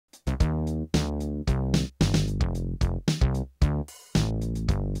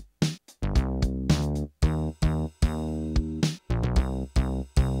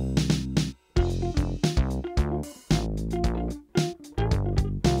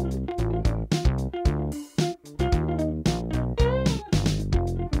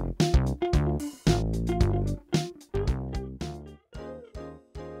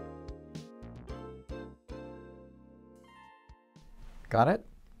Got it?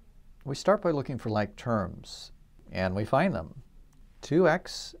 We start by looking for like terms, and we find them.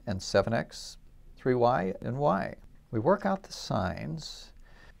 2x and 7x, 3y and y. We work out the signs.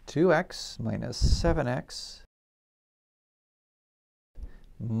 2x minus 7x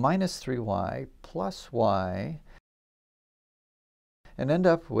minus 3y plus y, and end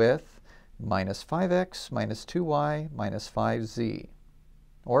up with minus 5x minus 2y minus 5z.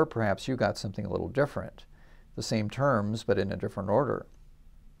 Or perhaps you got something a little different. The same terms, but in a different order.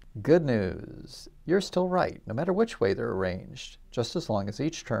 Good news! You're still right, no matter which way they're arranged, just as long as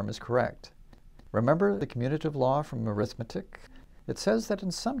each term is correct. Remember the commutative law from arithmetic? It says that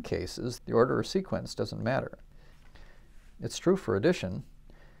in some cases, the order or sequence doesn't matter. It's true for addition.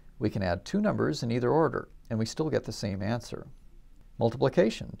 We can add two numbers in either order, and we still get the same answer.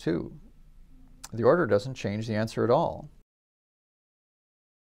 Multiplication, too. The order doesn't change the answer at all.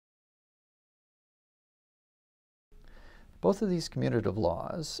 Both of these commutative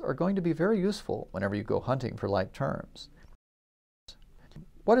laws are going to be very useful whenever you go hunting for like terms.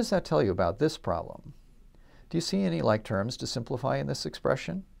 What does that tell you about this problem? Do you see any like terms to simplify in this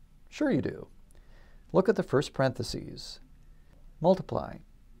expression? Sure you do. Look at the first parentheses. Multiply.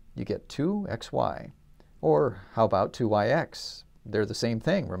 You get 2xy. Or how about 2yx? They're the same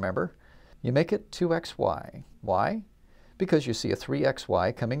thing, remember? You make it 2xy. Why? Because you see a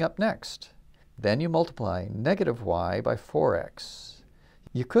 3xy coming up next. Then you multiply negative y by 4x.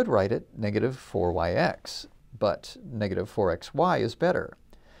 You could write it negative 4yx, but negative 4xy is better.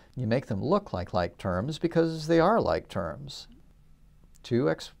 You make them look like terms because they are like terms.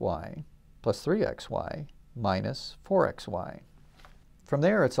 2xy plus 3xy minus 4xy. From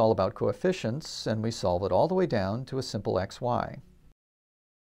there, it's all about coefficients, and we solve it all the way down to a simple xy.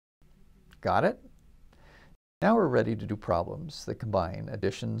 Got it? Now we're ready to do problems that combine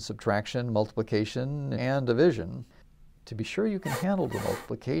addition, subtraction, multiplication, and division. To be sure you can handle the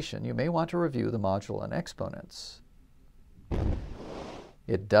multiplication, you may want to review the module on exponents.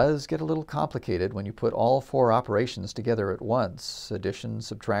 It does get a little complicated when you put all four operations together at once: addition,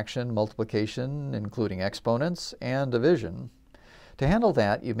 subtraction, multiplication, including exponents, and division. To handle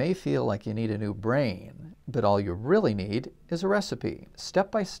that, you may feel like you need a new brain, but all you really need is a recipe,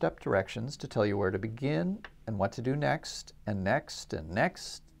 step-by-step directions to tell you where to begin and what to do next, and next, and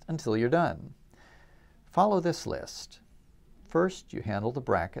next, until you're done. Follow this list. First, you handle the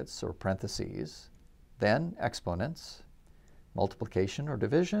brackets or parentheses, then exponents, multiplication or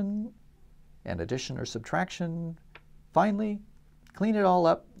division, and addition or subtraction. Finally, clean it all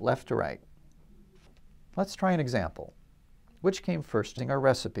up left to right. Let's try an example. Which came first in our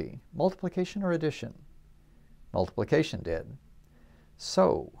recipe, multiplication or addition? Multiplication did.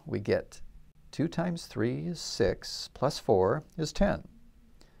 So we get 2 times 3 is 6, plus 4 is 10.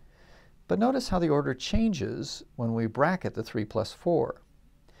 But notice how the order changes when we bracket the 3 plus 4.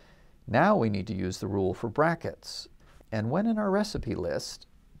 Now we need to use the rule for brackets. And when in our recipe list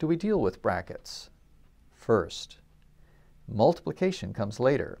do we deal with brackets? First. Multiplication comes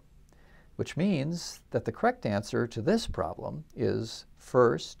later, which means that the correct answer to this problem is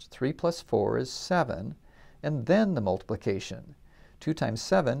first 3 plus 4 is 7, and then the multiplication. 2 times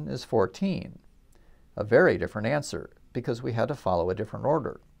 7 is 14. A very different answer because we had to follow a different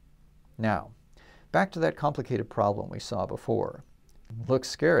order. Now, back to that complicated problem we saw before. Looks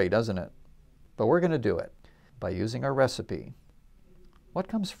scary, doesn't it? But we're going to do it by using our recipe. What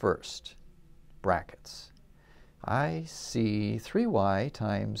comes first? Brackets. I see 3y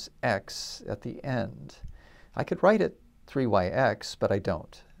times x at the end. I could write it 3yx, but I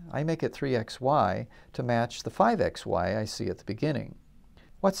don't. I make it 3xy to match the 5xy I see at the beginning.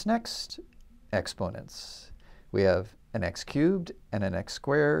 What's next? Exponents. We have an x cubed and an x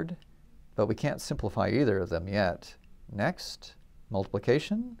squared, but we can't simplify either of them yet. Next,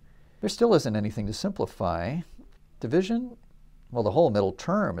 multiplication. There still isn't anything to simplify. Division? Well, the whole middle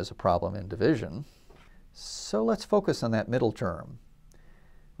term is a problem in division. So let's focus on that middle term.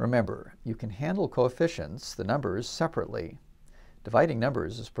 Remember, you can handle coefficients, the numbers, separately. Dividing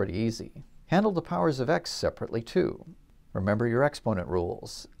numbers is pretty easy. Handle the powers of x separately too. Remember your exponent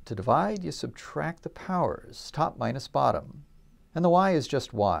rules. To divide, you subtract the powers, top minus bottom. And the y is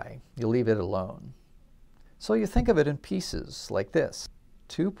just y. You leave it alone. So you think of it in pieces like this.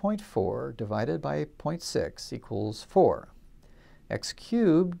 2.4 divided by 0.6 equals 4. X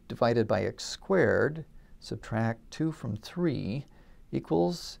cubed divided by x squared, subtract 2 from 3,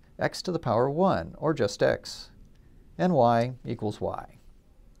 equals x to the power 1, or just x. And y equals y.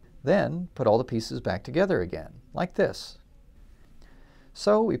 Then put all the pieces back together again, like this.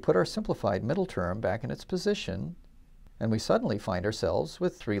 So we put our simplified middle term back in its position, and we suddenly find ourselves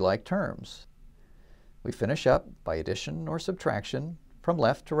with 3 like terms. We finish up by addition or subtraction, from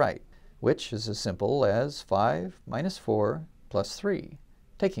left to right, which is as simple as 5 minus 4 plus 3,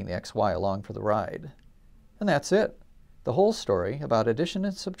 taking the xy along for the ride. And that's it. The whole story about addition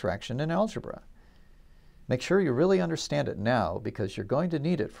and subtraction in algebra. Make sure you really understand it now because you're going to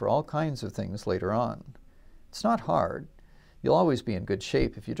need it for all kinds of things later on. It's not hard. You'll always be in good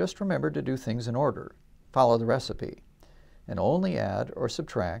shape if you just remember to do things in order, follow the recipe, and only add or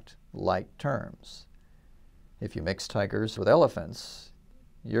subtract like terms. If you mix tigers with elephants,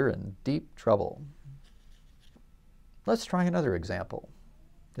 you're in deep trouble. Let's try another example.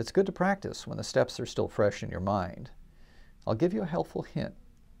 It's good to practice when the steps are still fresh in your mind. I'll give you a helpful hint.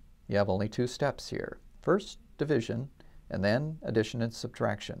 You have only 2 steps here. First, division, and then addition and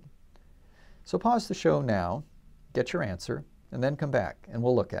subtraction. So pause the show now, get your answer, and then come back and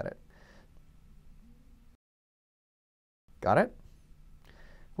we'll look at it. Got it?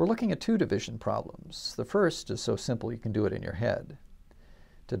 We're looking at 2 division problems. The first is so simple you can do it in your head.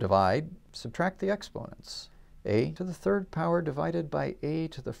 To divide, subtract the exponents. A to the 3rd power divided by a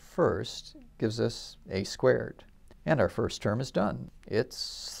to the 1st gives us a squared. And our first term is done.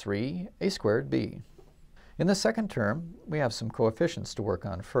 It's 3a squared b. In the second term, we have some coefficients to work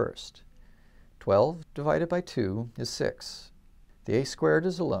on first. 12 divided by 2 is 6. The a squared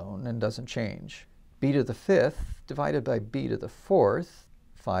is alone and doesn't change. B to the 5th divided by b to the 4th,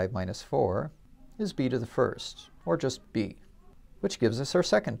 5 minus 4, is b to the 1st, or just b, which gives us our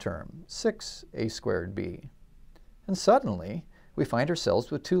second term, 6a squared b. And suddenly, we find ourselves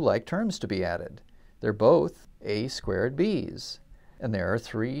with 2 like terms to be added. They're both a squared b's, and there are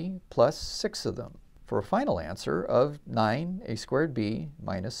 3 plus 6 of them, for a final answer of 9a squared b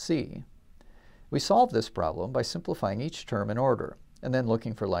minus c. We solve this problem by simplifying each term in order, and then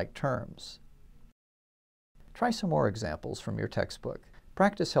looking for like terms. Try some more examples from your textbook.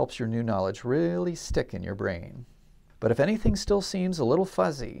 Practice helps your new knowledge really stick in your brain. But if anything still seems a little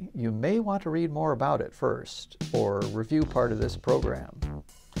fuzzy, you may want to read more about it first, or review part of this program.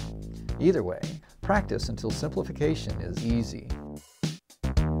 Either way, practice until simplification is easy.